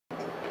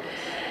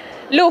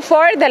Lew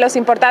Ford, de los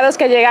importados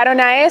que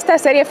llegaron a esta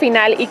serie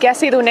final y que ha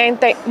sido un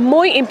ente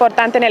muy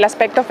importante en el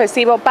aspecto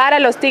ofensivo para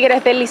los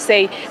Tigres del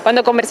Licey.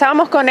 Cuando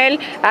conversábamos con él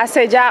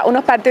hace ya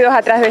unos partidos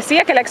atrás,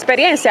 decía que la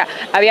experiencia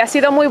había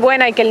sido muy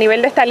buena y que el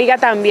nivel de esta liga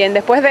también.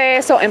 Después de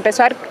eso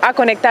empezó a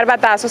conectar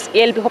batazos y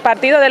el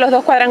partido de los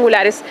 2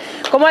 cuadrangulares,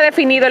 cómo ha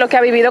definido lo que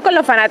ha vivido con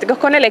los fanáticos,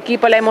 con el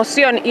equipo, la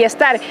emoción y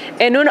estar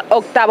en un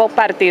 8º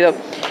partido.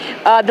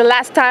 The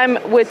last time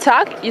we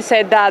talked, you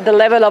said that the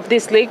level of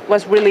this league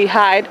was really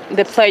high.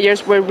 The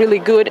players were really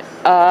good,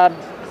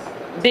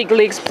 big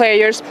leagues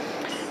players.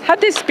 How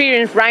the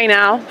experience right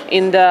now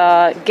in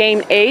the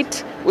game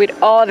 8 with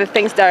all the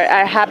things that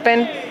are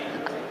happening?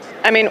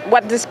 I mean,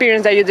 what the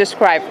experience that you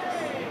describe?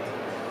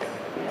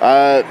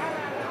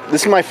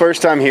 This is my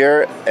first time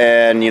here,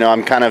 and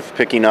I'm kind of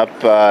picking up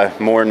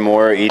more and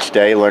more each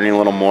day, learning a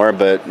little more.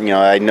 But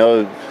I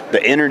know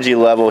the energy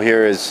level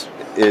here is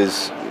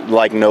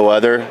like no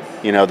other.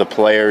 The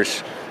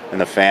players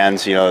and the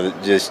fans,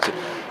 just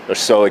are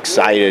so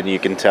excited. You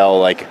can tell,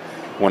 like,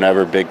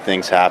 whenever big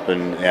things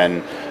happen,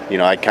 and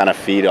I kind of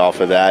feed off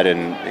of that,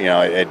 and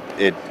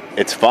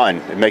it's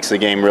fun. It makes the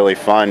game really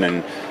fun,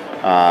 and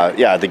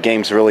yeah, the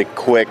game's really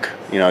quick.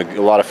 A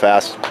lot of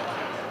fast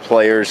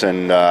players,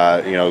 and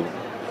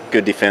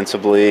good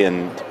defensively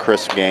and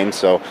crisp game.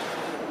 So,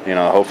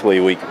 hopefully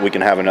we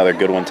can have another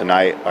good one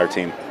tonight, our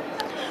team.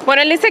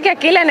 Bueno, él dice que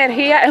aquí la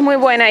energía es muy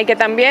buena y que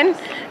también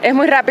es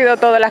muy rápido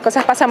todo, las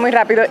cosas pasan muy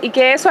rápido y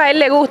que eso a él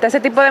le gusta, ese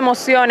tipo de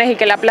emociones y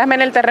que la plasma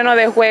en el terreno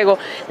de juego.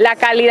 La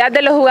calidad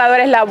de los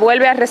jugadores la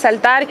vuelve a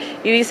resaltar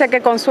y dice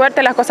que con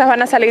suerte las cosas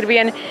van a salir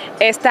bien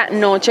esta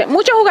noche.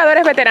 Muchos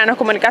jugadores veteranos,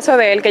 como el caso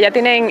de él, que ya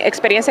tienen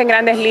experiencia en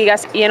grandes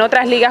ligas y en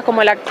otras ligas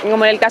como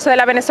en el caso de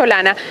la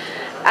venezolana,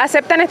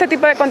 aceptan este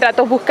tipo de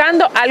contratos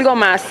buscando algo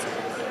más.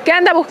 ¿Qué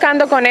anda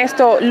buscando con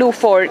esto Lew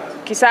Ford?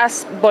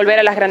 Quizás volver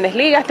a las grandes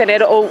ligas,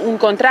 tener un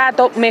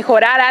contrato,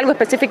 mejorar algo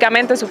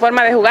específicamente en su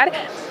forma de jugar.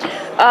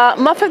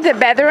 Most of the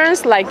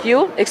veterans like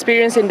you,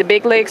 experienced in the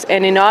big leagues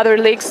and in other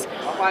leagues,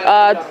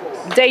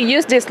 they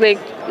use this league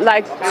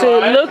like to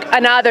look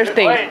another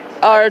thing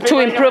or to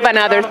improve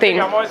another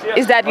thing.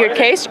 Is that your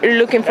case? You're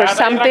looking for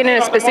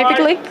something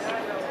specifically?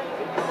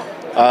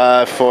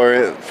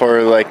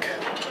 For like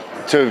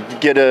to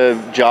get a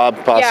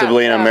job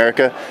possibly in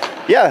America.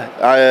 Yeah,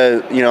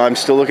 I'm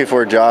still looking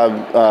for a job.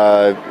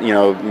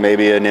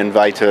 Maybe an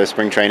invite to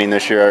spring training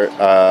this year.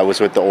 I was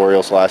with the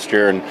Orioles last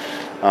year, and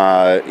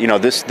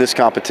this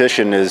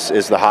competition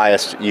is the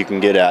highest you can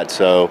get at.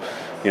 So,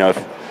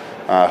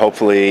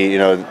 hopefully,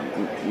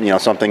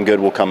 something good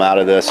will come out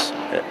of this,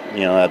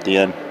 at the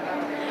end.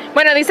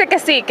 Bueno, dice que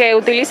sí, que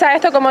utiliza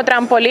esto como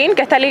trampolín,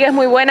 que esta liga es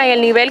muy buena y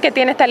el nivel que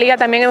tiene esta liga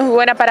también es muy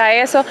buena para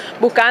eso,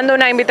 buscando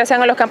una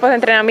invitación a los campos de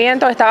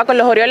entrenamiento. Estaba con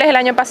los Orioles el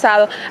año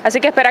pasado, así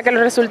que espera que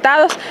los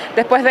resultados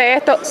después de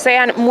esto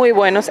sean muy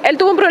buenos. Él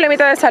tuvo un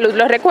problemita de salud,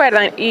 lo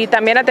recuerdan, y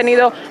también ha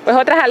tenido pues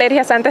otras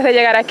alergias antes de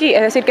llegar aquí,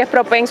 es decir, que es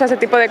propenso a ese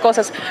tipo de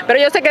cosas. Pero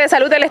yo sé que de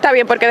salud él está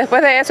bien, porque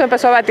después de eso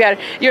empezó a batear.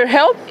 Your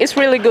health is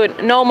really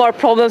good. No more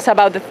problems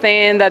about the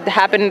thing that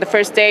happened in the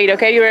first date,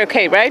 okay? You're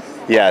okay, right?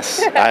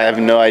 Yes, I have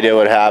no idea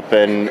what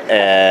happened,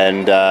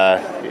 and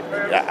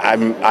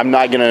I'm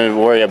not going to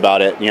worry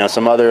about it.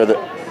 Some other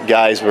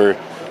guys were,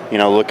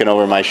 looking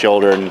over my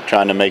shoulder and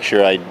trying to make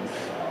sure I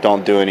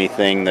don't do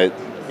anything that,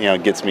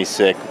 gets me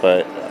sick.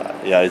 But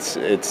yeah,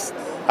 it's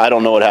I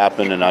don't know what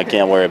happened, and I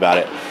can't worry about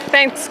it.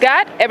 Thanks,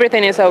 God.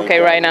 Everything is okay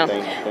right now.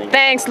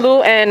 Thanks,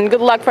 Lew, and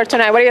good luck for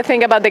tonight. What do you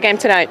think about the game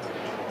tonight?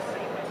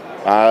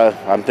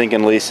 I'm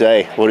thinking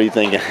Licey. What are you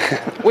thinking?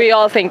 We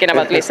all thinking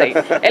about Licey.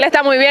 Él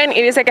está muy bien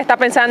y dice que está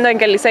pensando en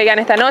que el Licey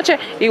gane esta noche,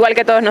 igual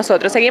que todos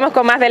nosotros. Seguimos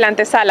con más de la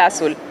antesala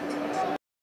azul.